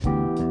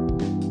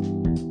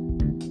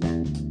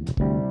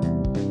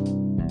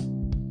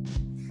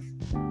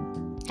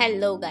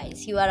Hello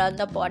guys, you are on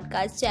the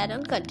podcast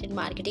channel Content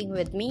Marketing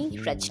with me,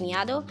 Rajni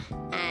Yadav,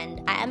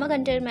 and I am a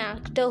content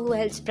marketer who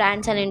helps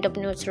brands and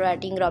entrepreneurs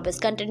writing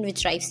robust content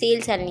which drives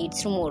sales and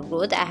leads to more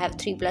growth. I have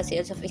 3+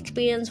 years of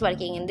experience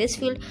working in this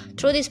field.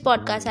 Through this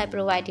podcast, I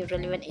provide you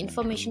relevant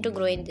information to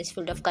grow in this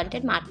field of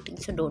content marketing,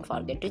 so don't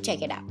forget to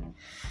check it out.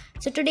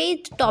 So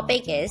today's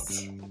topic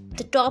is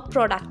the top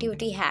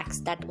productivity hacks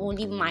that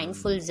only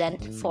mindful Zen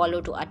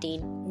follow to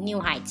attain new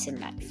heights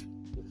in life.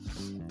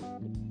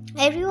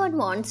 Everyone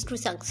wants to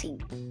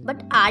succeed,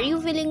 but are you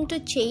willing to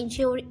change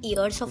your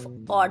years of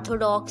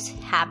orthodox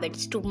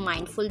habits to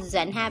mindful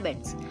Zen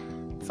habits?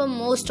 For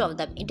most of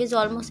them, it is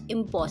almost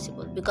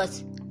impossible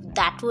because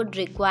that would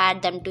require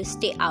them to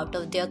stay out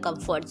of their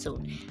comfort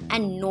zone,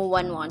 and no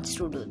one wants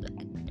to do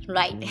that,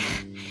 right?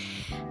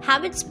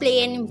 Habits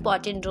play an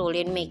important role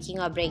in making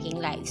or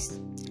breaking lives,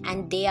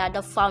 and they are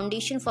the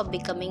foundation for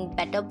becoming a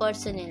better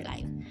person in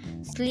life.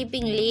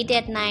 Sleeping late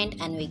at night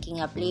and waking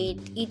up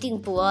late, eating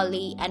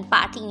poorly, and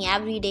partying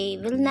every day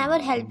will never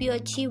help you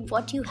achieve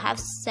what you have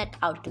set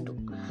out to do.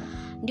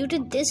 Due to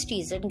this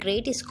reason,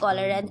 great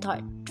scholars and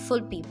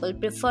thoughtful people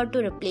prefer to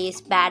replace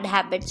bad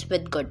habits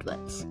with good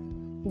ones.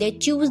 They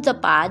choose the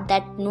path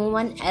that no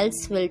one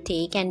else will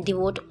take and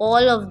devote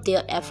all of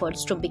their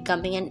efforts to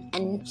becoming an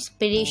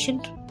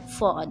inspiration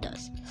for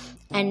others.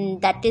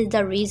 And that is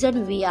the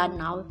reason we are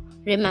now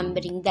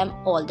remembering them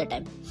all the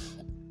time.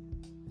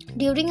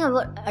 During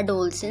our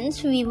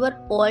adolescence, we were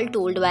all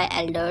told by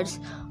elders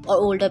or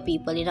older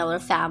people in our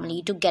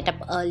family to get up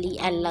early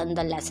and learn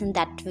the lesson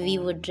that we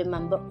would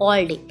remember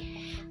all day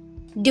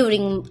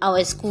during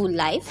our school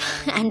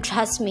life. And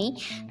trust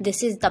me,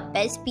 this is the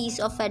best piece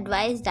of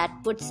advice that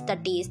puts the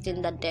taste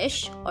in the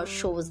dish or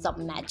shows the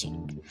magic.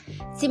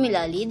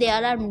 Similarly, there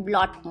are a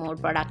lot more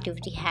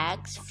productivity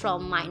hacks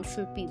from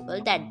mindful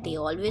people that they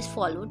always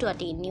follow to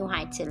attain new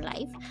heights in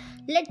life.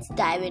 Let's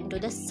dive into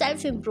the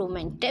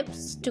self-improvement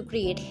tips to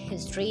create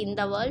history in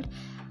the world.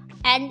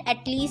 And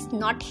at least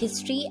not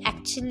history,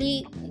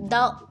 actually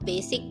the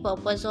basic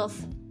purpose of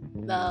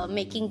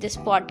making this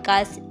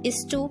podcast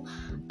is to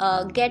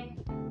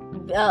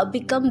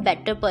become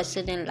better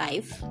person in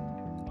life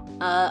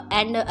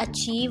and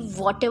achieve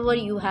whatever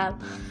you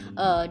have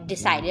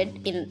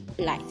decided in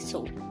life.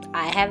 So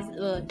I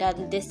have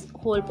done this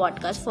whole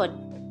podcast for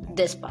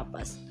this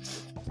purpose.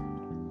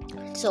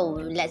 So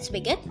let's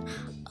begin.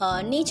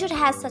 Nature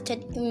has such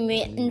an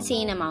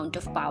insane amount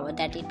of power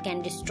that it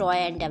can destroy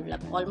and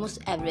develop almost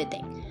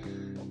everything.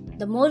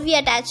 The more we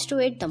attach to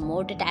it, the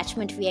more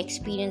detachment we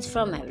experience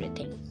from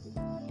everything.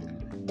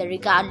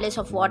 Regardless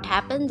of what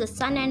happens, the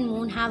sun and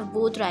moon have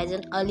both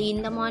risen early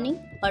in the morning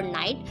or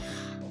night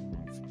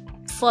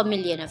for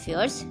millions of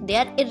years. They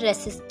are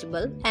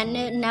irresistible and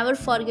never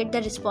forget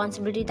the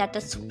responsibility that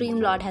the Supreme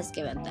Lord has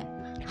given them.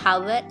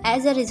 However,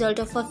 as a result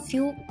of a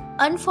few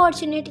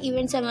unfortunate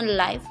events in our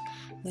life,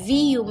 we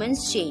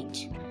humans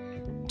change.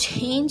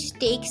 Change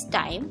takes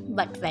time,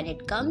 but when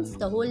it comes,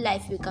 the whole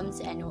life becomes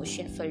an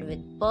ocean filled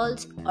with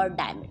pearls or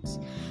diamonds.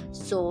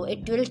 So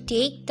it will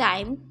take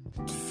time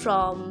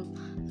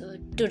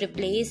to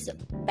replace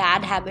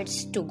bad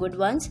habits to good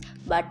ones,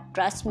 but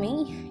trust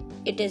me,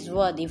 it is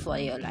worthy for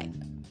your life.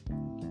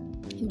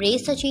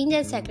 Embrace the change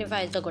and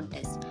sacrifice the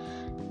goodness.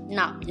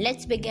 Now,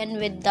 let's begin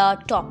with the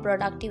top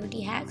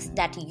productivity hacks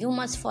that you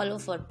must follow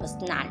for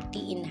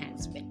personality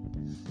enhancement.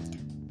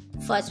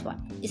 First one,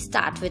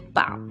 start with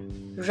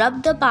palm.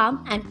 Rub the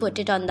palm and put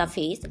it on the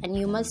face, and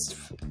you must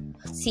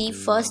see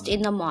first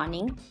in the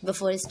morning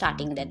before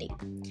starting the day.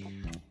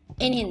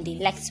 In Hindi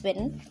let's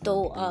begin. तो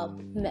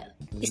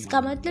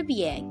इसका मतलब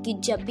ये है कि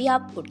जब भी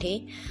आप उठे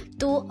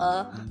तो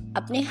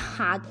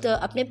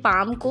अपने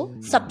पाम को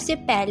सबसे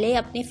पहले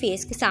अपने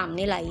फेस के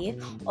सामने लाइए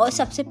और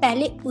सबसे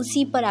पहले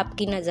उसी पर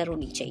आपकी नज़र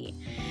होनी चाहिए.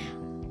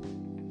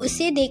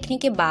 उसे देखने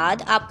के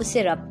बाद आप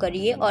उसे रब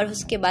करिए और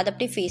उसके बाद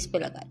अपने फेस पे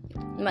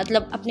लगाइए,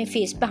 मतलब अपने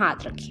फेस पे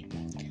हाथ रखिए.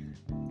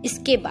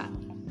 इसके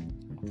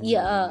बाद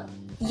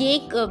ये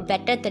एक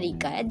बेटर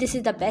तरीका है. This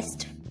is the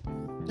best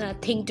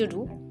thing to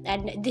do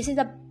and this is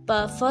the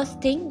first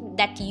thing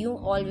that you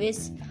always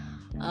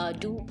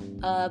do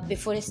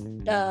before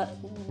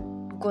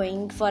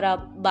going for a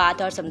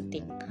bath or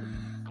something,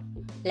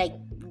 like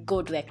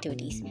go to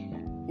activities.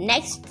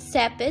 Next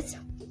step is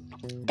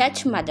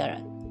touch Mother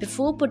Earth.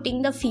 Before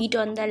putting the feet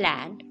on the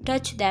land,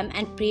 touch them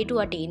and pray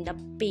to attain the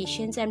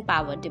patience and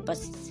power they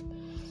possess.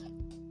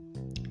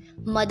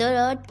 Mother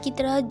earth की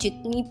तरह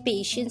जितनी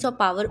patience और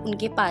power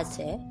उनके पास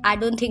है, I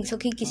don't think so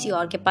कि किसी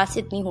और के पास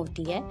इतनी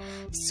होती है.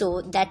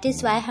 सो दैट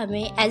इज़ वाई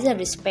हमें एज अ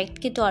रिस्पेक्ट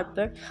के तौर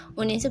पर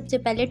उन्हें सबसे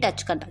पहले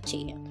टच करना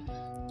चाहिए,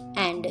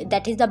 and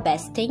that is the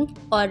best thing.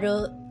 और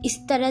इस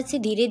तरह से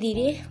धीरे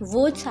धीरे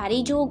वो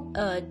सारी जो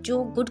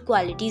गुड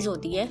क्वालिटीज़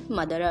होती है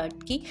मदर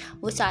अर्थ की,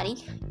 वो सारी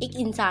एक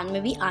इंसान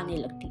में भी आने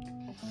लगती है.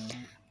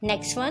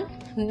 Next one,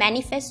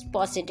 manifest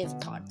positive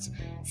thoughts.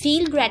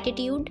 Feel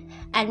gratitude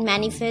and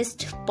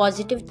manifest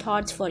positive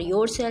thoughts for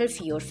yourself,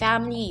 your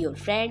family, your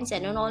friends,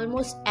 and on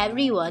almost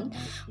everyone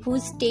who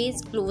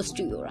stays close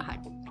to your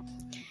heart.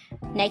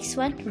 Next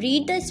one,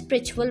 read the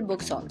spiritual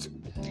books also.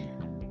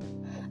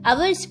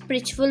 Our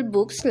spiritual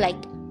books, like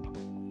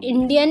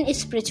Indian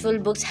spiritual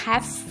books,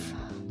 have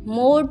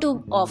more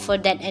to offer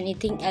than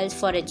anything else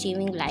for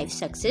achieving life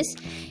success.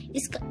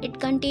 It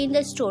contains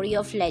the story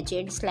of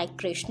legends like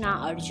Krishna,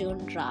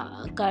 Arjun,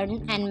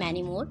 Karn, and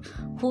many more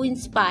who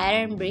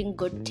inspire and bring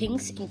good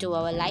things into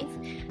our life.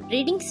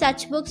 Reading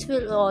such books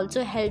will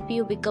also help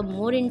you become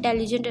more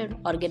intelligent and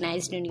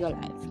organized in your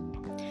life.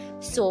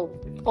 So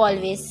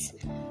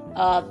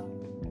uh,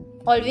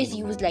 always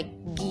use like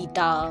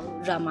Gita,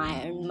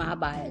 Ramayana,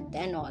 Mahabharata,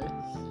 and all.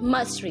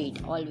 Must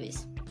read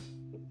always.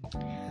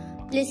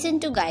 Listen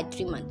to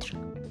Gayatri Mantra.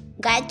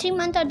 Gayatri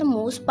Mantra are the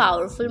most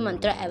powerful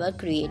mantra ever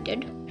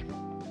created.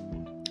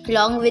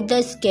 Along with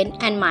the skin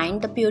and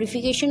mind, the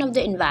purification of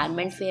the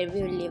environment where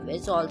we live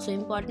is also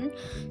important.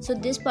 So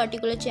this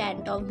particular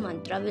chant of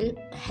mantra will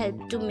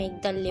help to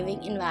make the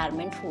living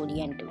environment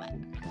holy and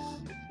divine.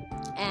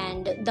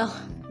 And the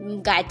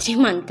Gayatri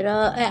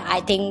Mantra,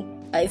 I think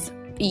if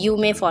you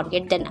may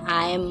forget, then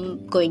I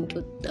am going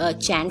to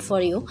chant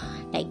for you.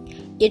 Like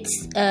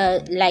it's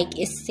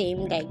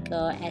same like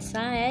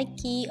ऐसा है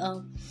कि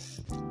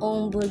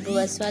ओम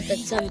भूर्भुवस्सुः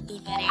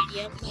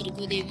तत्सवितुर्वरेण्यं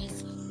भर्गो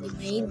देवस्य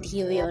धीमहि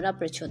धियो यो न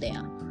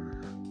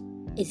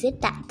प्रचोदयात्. Is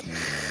it that?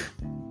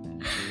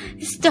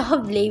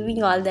 Stop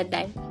blaming all the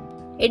time.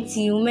 It's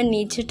human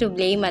nature to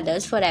blame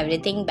others for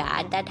everything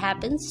bad that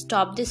happens.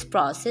 Stop this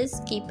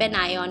process, keep an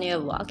eye on your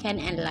work, and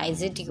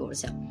analyze it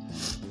yourself.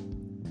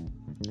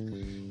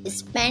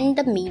 Spend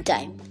the me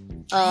time.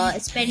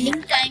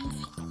 Spending time